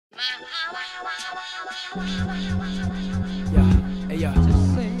Yeah, hey, yeah.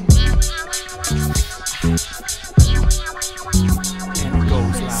 And it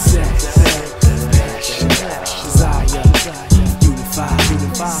goes like sex, passion, desire, unify,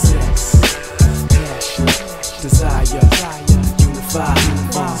 sex, passion, desire, unify,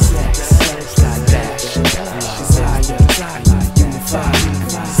 sex, passion, desire, unify,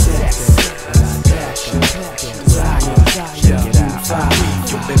 sex, passion, desire, unify.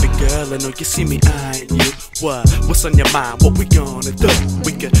 Yo, baby girl, I know you see me eyeing you. What's on your mind? What we gonna do?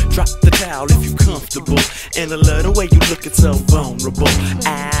 We could drop the towel if you comfortable. And I love the way you lookin' so vulnerable.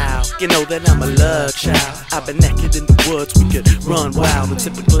 Ow, you know that I'm a love child. I've been naked in the woods, we could run wild and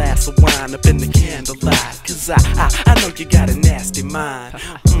tip a glass of wine up in the candlelight. Cause I know you got a nasty mind.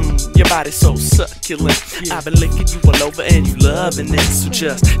 Your body's so succulent. I've been licking you all over and you loving it. So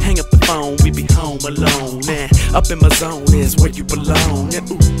just hang up the phone, we be home alone. And up in my zone is where you belong. And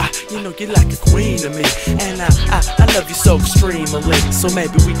ooh, you know you're like a queen to me. And I love you so extremely. So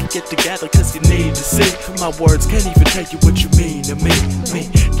maybe we can get together cause you need to see. My words can't even tell you what you mean to me.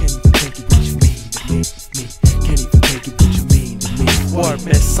 Can't even tell you what you mean to me. Can't even tell you what you mean to me. Word,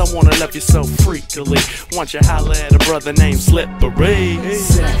 miss, I wanna love you so freakily. Want you holler at a brother named Slippery.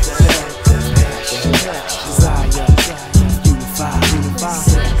 Sex, passion, desire, unify,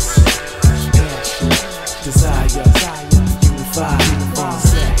 sex, passion, desire, unify,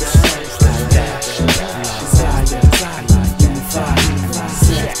 sex, passion, desire, unify,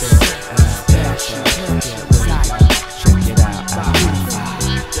 sex, passion, desire. Check it out.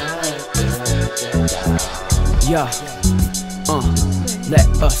 Yeah. Let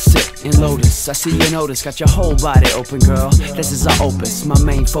us sit in lotus. I see you notice, got your whole body open, girl. This is our opus, my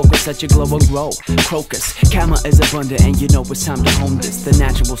main focus. Let your glow and grow. Crocus, camera is abundant, and you know it's time to home this. The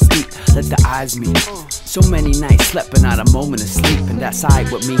natural sleep, let the eyes meet. So many nights slept, but not a moment of sleep, and that's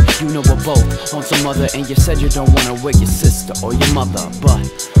alright with me. You know we're both on some other, and you said you don't wanna wake your sister or your mother, but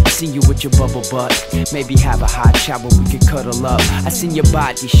I seen you with your bubble butt. Maybe have a hot shower, we could cuddle up. I seen your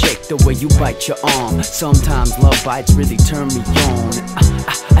body shake the way you bite your arm. Sometimes love bites really turn me on.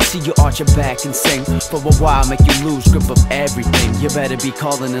 I see you arch your back and sing for a while, make you lose grip of everything. You better be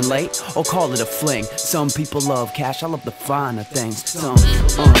calling in late or call it a fling. Some people love cash, I love the finer things. I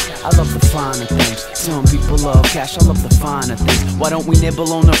love the finer things. Some people love cash, I love the finer things. Why don't we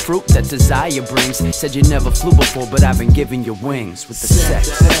nibble on the fruit that desire brings? Said you never flew before, but I've been giving you wings with the sex,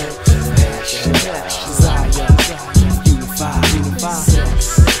 passion, desire.